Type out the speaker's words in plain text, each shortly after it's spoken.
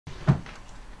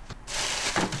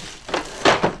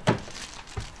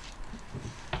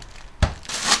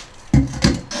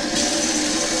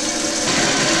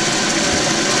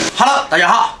大家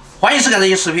好，欢迎收看这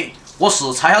期视频，我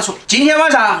是超小厨。今天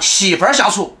晚上媳妇儿下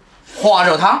厨，滑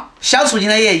肉汤。小厨今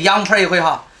天也洋盘一回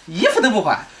哈，衣服都不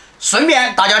换。顺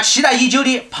便大家期待已久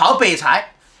的泡白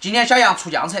菜，今天小杨出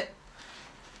酱菜。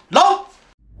捞！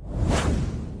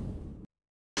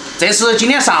这是今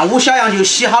天上午小杨就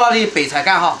洗好了的白菜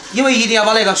干哈，因为一定要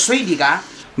把那个水沥干。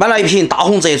买了一瓶大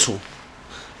红浙醋，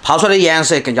泡出来的颜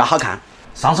色更加好看。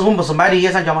上次我们不是买的野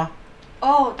山椒吗？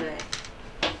哦，对。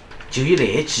就以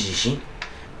那记性。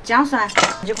姜蒜，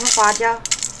几块花椒，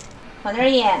放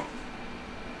点盐，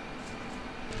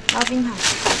老冰糖，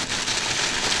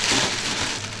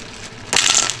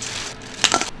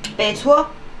白醋，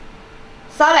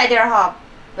少来点哈，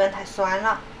不然太酸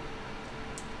了。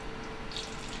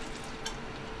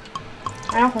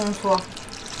来点红醋，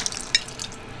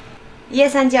野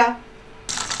山椒。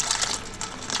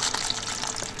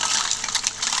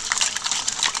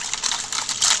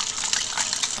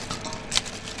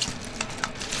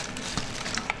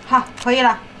好，可以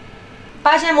了。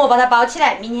保鲜膜把它包起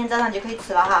来，明天早上就可以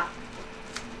吃了哈。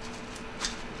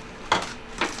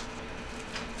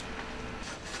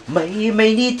妹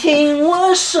妹，你听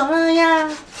我说呀！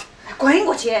滚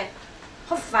过去，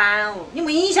好烦哦！你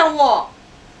没影响我。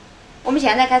我们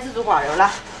现在开始做滑肉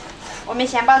了。我们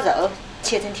先把肉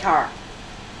切成条儿。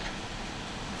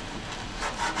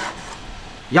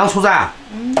杨厨子，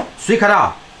水开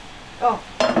了。哦。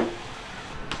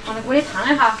放在锅里烫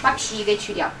一下，把皮给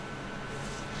去掉。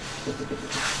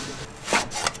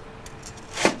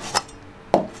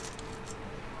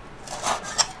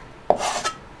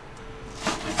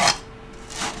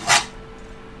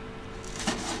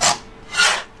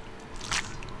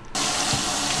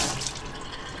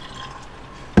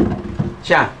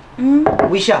行。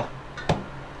微笑。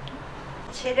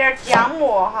切点姜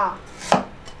末哈。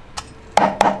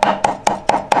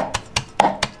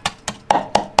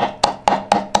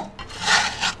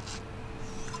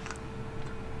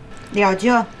料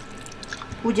酒、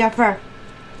胡椒粉、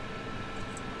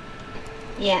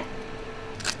盐。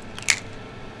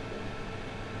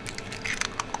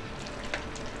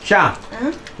想。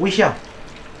微笑。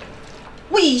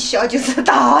微笑就是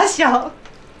大笑。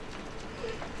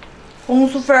红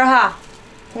薯粉哈，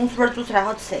红薯粉煮出来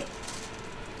好吃。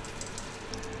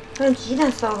还有鸡蛋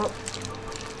少了。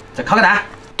再烤个蛋。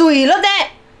对了的，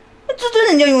只准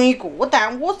人家用一个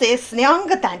蛋，我这是2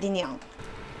个蛋的量。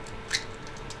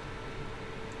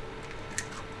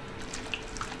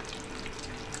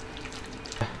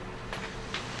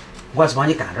我还是帮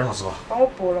你干点啥子吧。帮我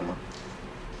剥了吗？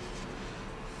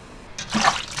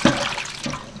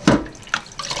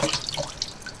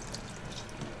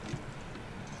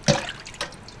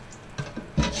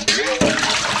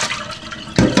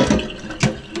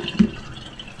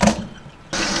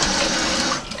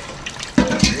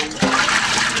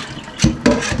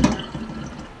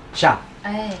想。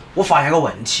我发现个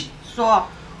问题。说。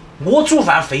我煮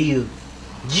饭费油，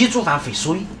你煮饭费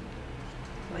水。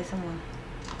为什么？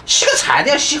洗个菜都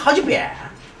要洗好几遍。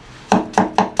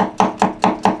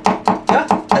呀，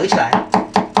斗起来，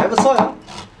还不错哟。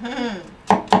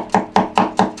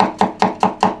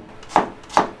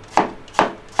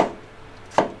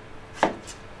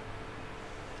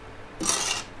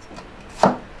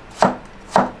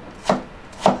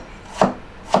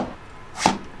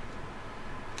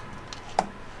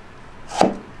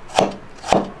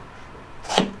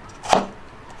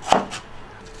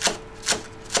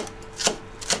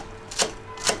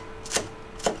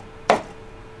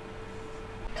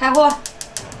开火。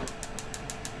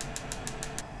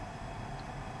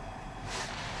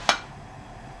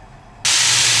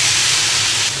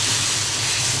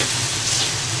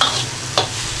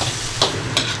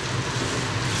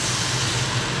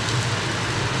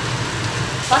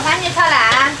把番茄炒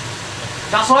烂。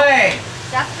加水。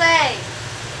加水。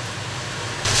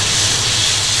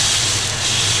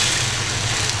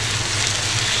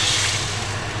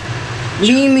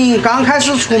明明刚开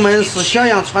始出门是小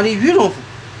杨穿的羽绒服，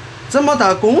怎么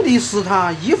到工地食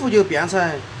堂衣服就变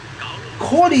成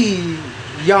可丽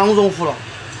羊绒服了？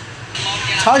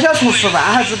超小厨吃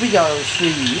饭还是比较随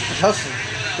意，不挑食。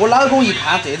我老公一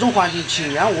看这种环境，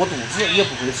情愿饿肚子也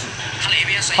不会吃。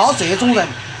他这种人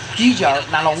比较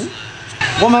难弄。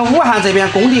我们武汉这边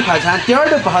工地快餐点儿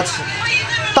都不好吃，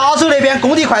达州那边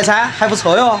工地快餐还不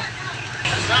错哟。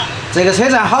这个车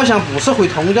站好像不是会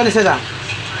通宵的车站。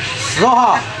是哦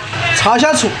哈，超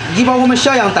小厨，你把我们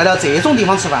小杨带到这种地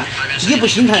方吃饭，你不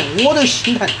心疼我都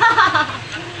心疼。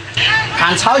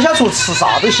看超小厨吃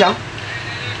啥都香。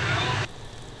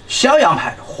小杨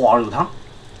牌滑肉汤，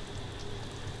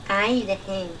安逸得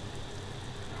很。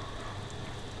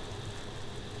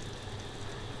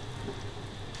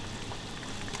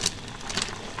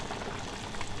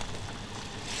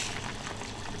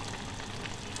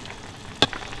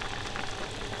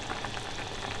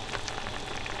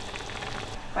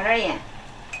放点盐，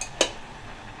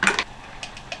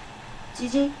鸡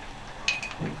精，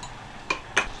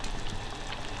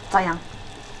咋样？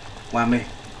完美。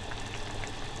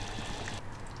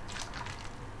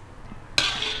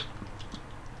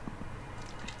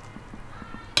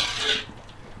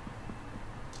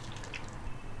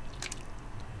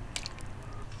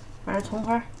放点葱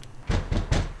花儿。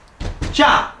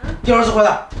霞，你儿子回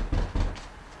来。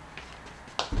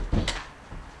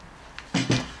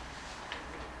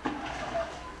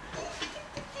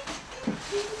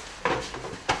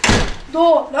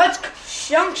喏，那这个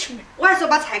香气没？我还说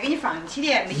把菜给你放起的，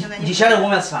没想到你晓得我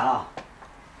们要吃饭了？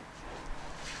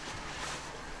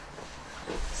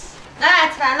来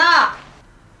吃饭了。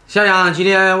小杨今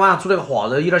天晚上煮了个滑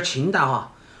肉，有点清淡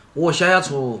哈。我小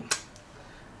厨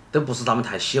都不是咱们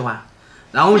太喜欢，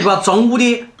然后我们就把中午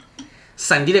的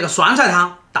剩的那个酸菜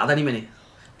汤倒在里面的，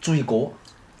煮一锅，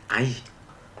安逸。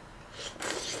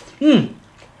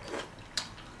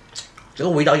这个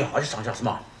味道一下就上去了，是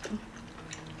吗？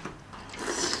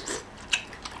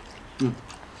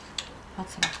好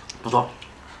吃吗？不错。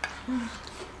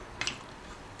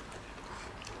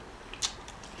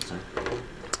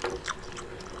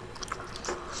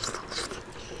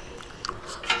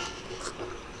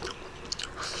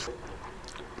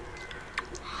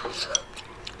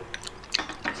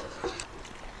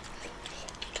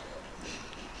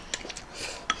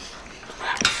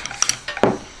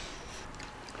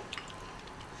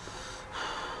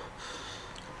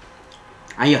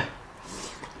安逸。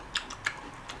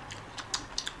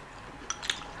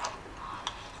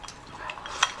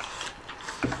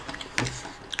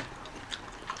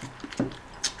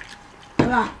对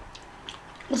吧？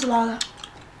我吃饱了。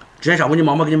今天下午你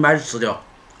妈妈给你买的吃的哦。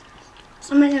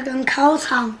上面有根烤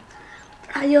肠，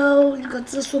还有一个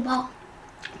紫薯包。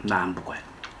难不怪。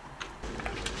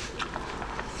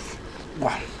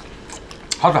哇，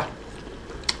好吃。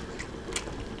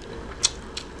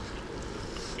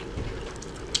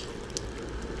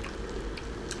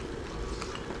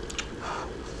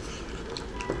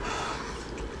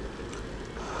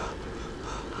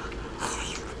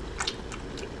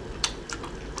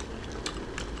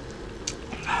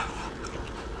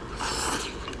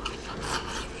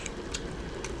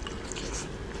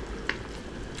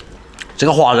这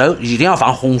个滑肉一定要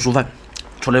放红薯粉，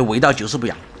出来的味道就是不一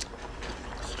样。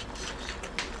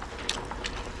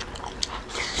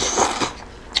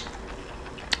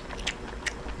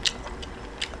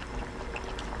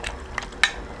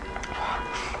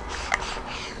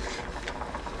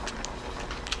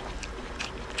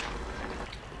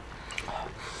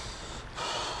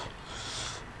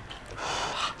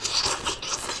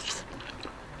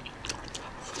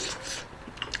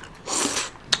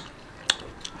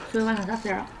昨天晚上咋吃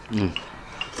了？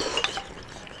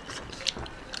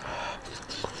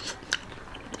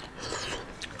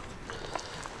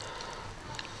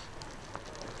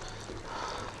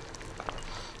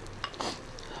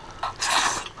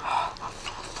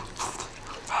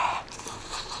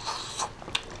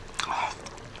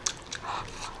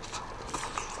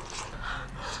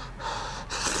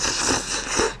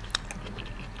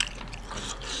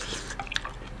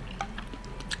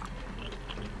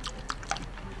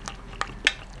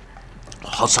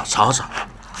好吃，超好吃。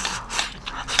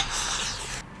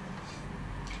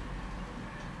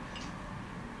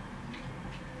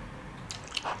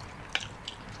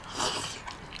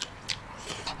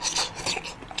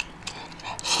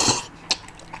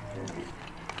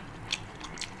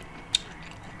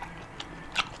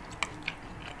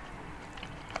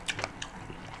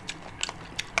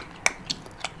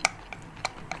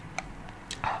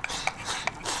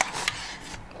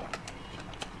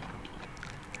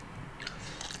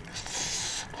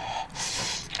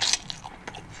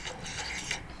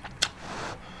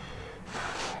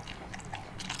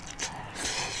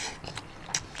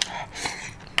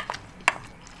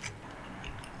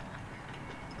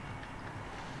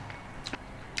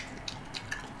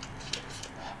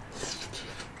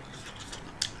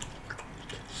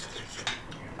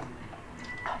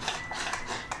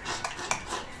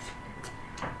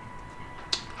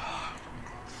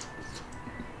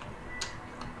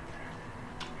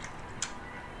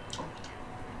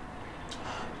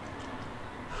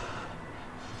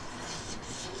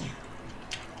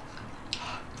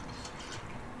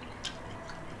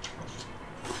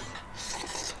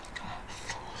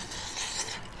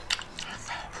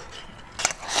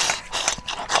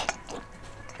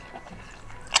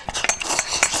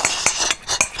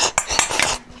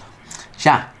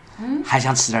想，还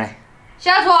想吃点嘞？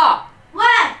小厨，喂，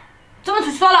准备出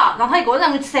去耍了，让他一个人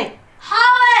让我吃。好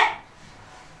嘞。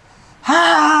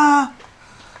啊，